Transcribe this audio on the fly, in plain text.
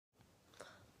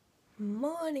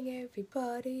Morning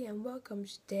everybody and welcome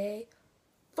to day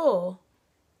 4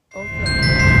 of Vlogmas.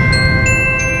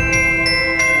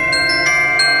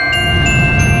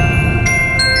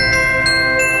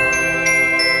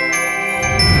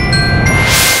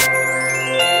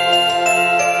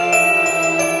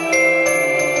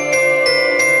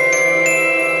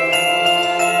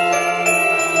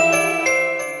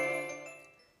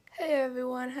 Hey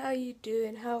everyone, how are you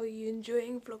doing? How are you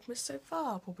enjoying Vlogmas so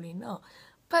far? Probably not.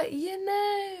 But you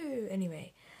know,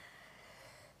 anyway,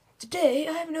 today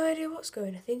I have no idea what's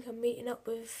going. I think I'm meeting up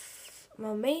with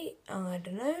my mate. I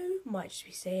don't know, might just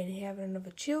be staying here having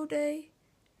another chill day.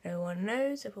 No one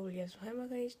knows. I probably have some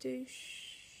homework I need to do.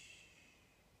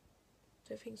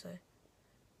 Don't think so.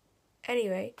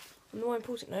 Anyway, on the more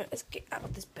important note, let's get out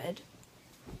of this bed.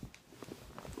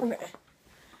 Okay.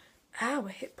 Ow,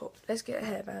 my hip popped. Let's get a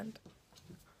hairband.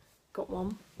 Got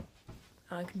one.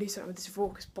 I can do something with this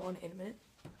raucous bonnet in a minute.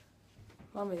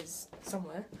 Mum is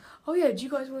somewhere. Oh yeah, do you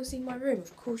guys want to see my room?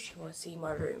 Of course you want to see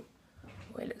my room.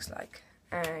 What it looks like.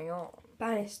 Hang on.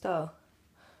 Banister.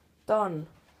 Done.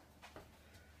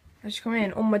 Let's come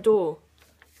in. On my door.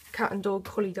 Cat and dog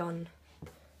collie done.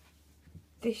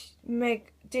 This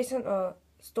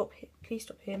stop here. Please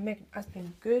stop here. Meg has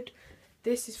been good.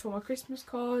 This is for my Christmas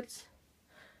cards.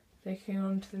 Looking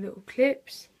on to the little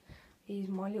clips. Here's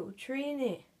my little tree in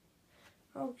it.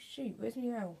 Oh shoot, where's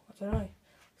my owl? I don't know.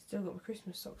 Still got my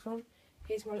Christmas socks on.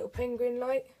 Here's my little penguin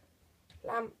light.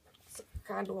 Lamp. It's a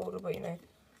candle holder, but you know,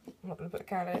 I'm not going to put a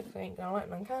candle in because I ain't going to light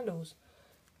none candles.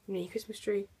 Mini Christmas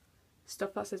tree.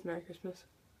 Stuff that says Merry Christmas.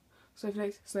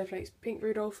 Snowflakes, snowflakes, pink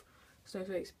Rudolph.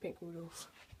 Snowflakes, pink Rudolph.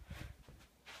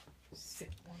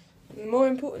 The more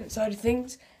important side of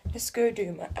things, let's go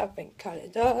do my advent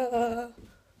calendar.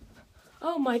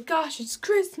 Oh my gosh, it's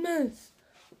Christmas!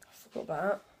 I forgot about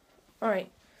that.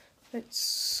 Alright,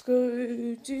 let's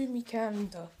go do me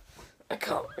calendar. I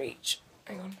can't reach.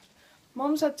 Hang on.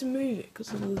 Mum's had to move it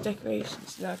because of all the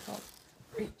decorations. Now I can't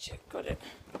reach it. Got it.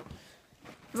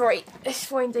 Right, let's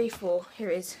find day 4. Here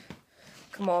it is.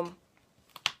 Come on.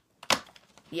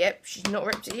 Yep, she's not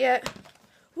ripped it yet.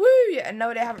 Woo! Yeah,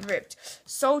 no, they haven't ripped.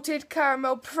 Salted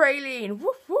caramel praline.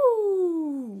 Woo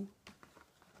woo!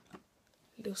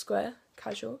 Little square.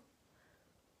 Casual.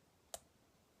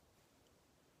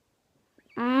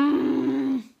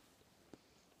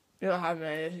 You're not having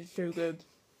it, this is too good.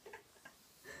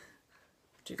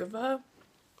 Too good for her.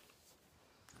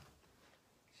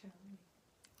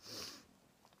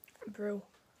 Brill.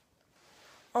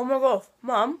 Oh my god,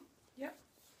 Mum? Yep.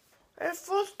 There's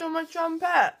frost on my trumpet.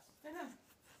 I know.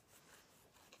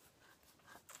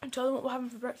 And tell them what we're having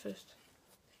for breakfast.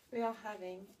 We are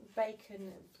having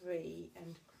bacon brie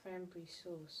and cranberry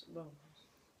sauce rolls.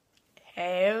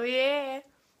 Hell yeah.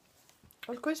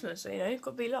 It's Christmas, so you know, you've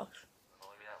got to be lush.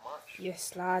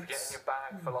 Yes, lads. Getting your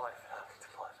bag for life.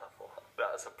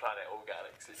 That's a Planet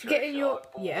Organic situation.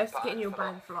 Forgetting your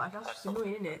bag for life. That's just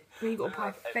annoying, isn't it? Then you got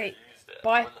to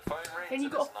then you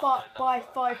got to buy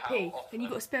 5p. Then you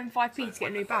got to spend 5p to get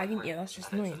a new bag, didn't you? That's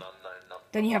just annoying.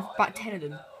 Then you have about 10 of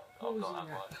them.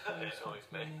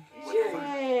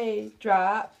 Yay!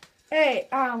 Drop. Hey,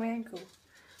 ow, my ankle.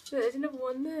 Look, there's another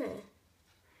one there.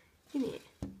 Isn't it?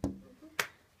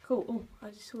 Cool. Oh, I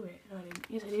just saw it. No, I didn't.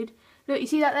 Yes, I did. Look, you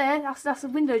see that there? That's the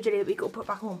window jelly that we got to put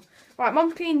back on. Right,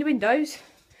 Mum's cleaned the windows.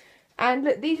 And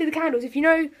look, these are the candles. If you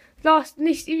know,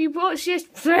 if you watch this,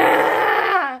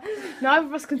 neither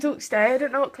of us can talk today. I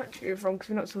don't know what country we're from because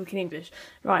we're not talking English.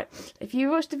 Right, if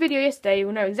you watched the video yesterday,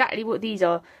 you'll know exactly what these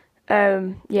are.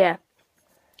 Yeah.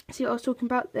 See what I was talking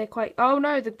about? They're quite. Oh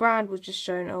no, the brand was just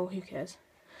shown. Oh, who cares?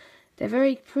 They're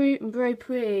very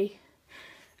pretty,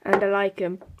 and I like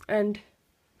them. And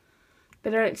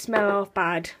they don't smell half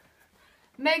bad.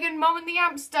 Megan, Mum and the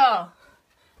hamster.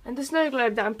 And the snow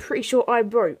globe that I'm pretty sure I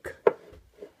broke.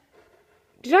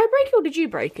 Did I break it or did you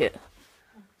break it?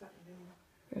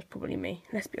 It was probably me,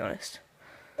 let's be honest.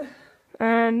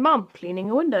 And Mum cleaning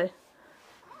a window.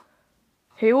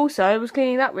 Who also was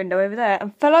cleaning that window over there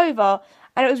and fell over.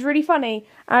 And it was really funny.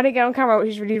 And I didn't get on camera, which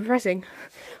is really depressing.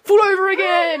 Fall over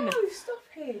again! Oh, stop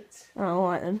it. Oh,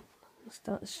 alright then.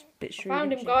 That's a bit shrewd. I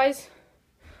found him, guys.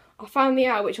 I found the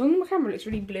owl, which on my camera looks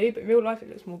really blue, but in real life it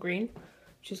looks more green,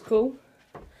 which is cool.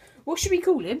 What should we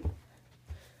call him?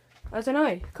 I don't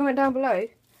know. Comment down below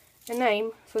a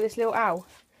name for this little owl.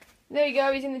 There we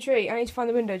go, he's in the tree. I need to find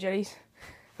the window jellies.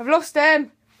 I've lost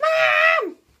them.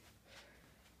 Mum!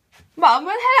 Mum,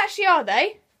 where the hell actually are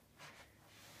they?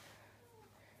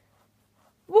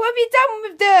 What have you done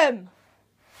with them?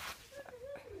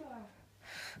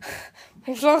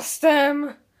 I've lost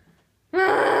them.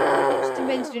 Just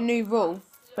invented a new rule.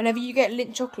 Whenever you get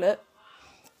Lindt chocolate,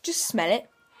 Just smell it.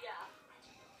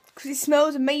 Because it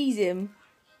smells amazing.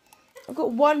 I've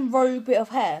got one row bit of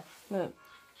hair. Look.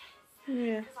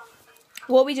 Yeah.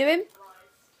 What are we doing?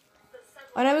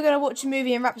 I know we're going to watch a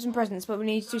movie and wrap some presents, but we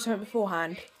need to do something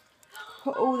beforehand.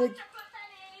 Put all the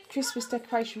Christmas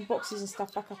decoration boxes and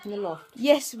stuff back up in the loft.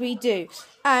 Yes, we do.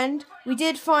 And we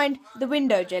did find the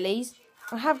window jellies.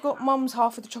 I have got Mum's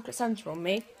half of the chocolate Santa on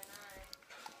me.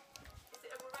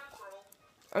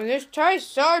 And this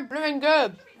tastes so blooming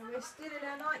good. And we're still in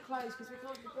our night clothes because we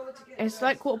can't be bothered to get It's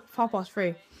like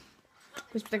 3:15.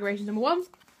 Christmas decoration number 1.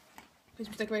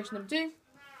 Christmas decoration number 2.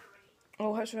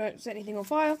 Oh, hopefully I don't set anything on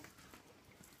fire.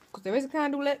 Because there is a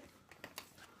candle lit.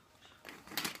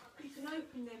 You can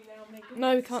open them now, Megan.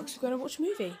 No, we can't because we're going to watch a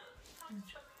movie.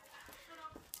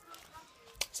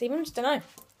 See, Mum just don't know.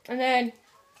 And then,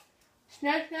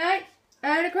 snack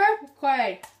and a crab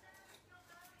quail.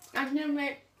 And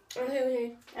then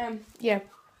yeah.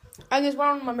 And there's one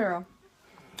on my mirror.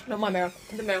 Not my mirror,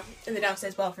 the mirror in the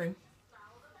downstairs bathroom.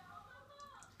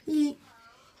 And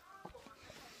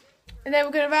then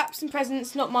we're going to wrap some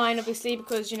presents, not mine obviously,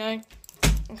 because, you know,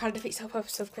 I'm kind of defeats the whole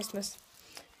purpose of Christmas.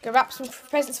 Go wrap some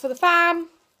presents for the fam.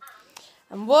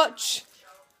 And watch.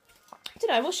 I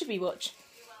don't know, what should we watch?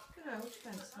 I don't know, what's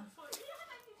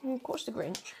fancy? Watch the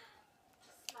Grinch.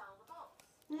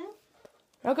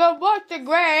 I go watch the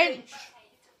Grinch.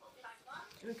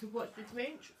 We could watch the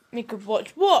Grinch. We could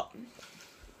watch what?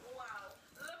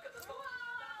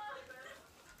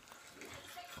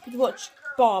 We could watch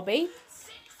Barbie.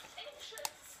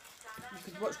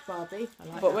 We could watch Barbie. I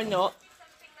like But that we're one. not.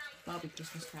 Barbie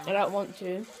Christmas I Carol. don't want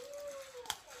to.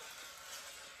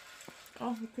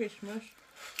 Oh, for Christmas.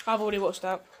 I've already watched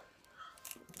that.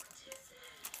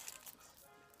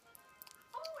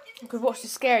 We could watch the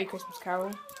Scary Christmas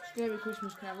Carol. Scary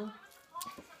Christmas Carol.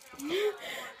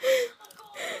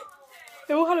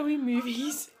 They're all Halloween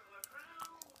movies.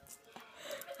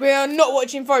 We are not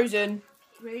watching Frozen.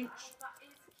 Grinch.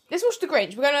 Let's watch the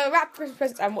Grinch. We're going to wrap Christmas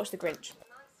presents and watch the Grinch.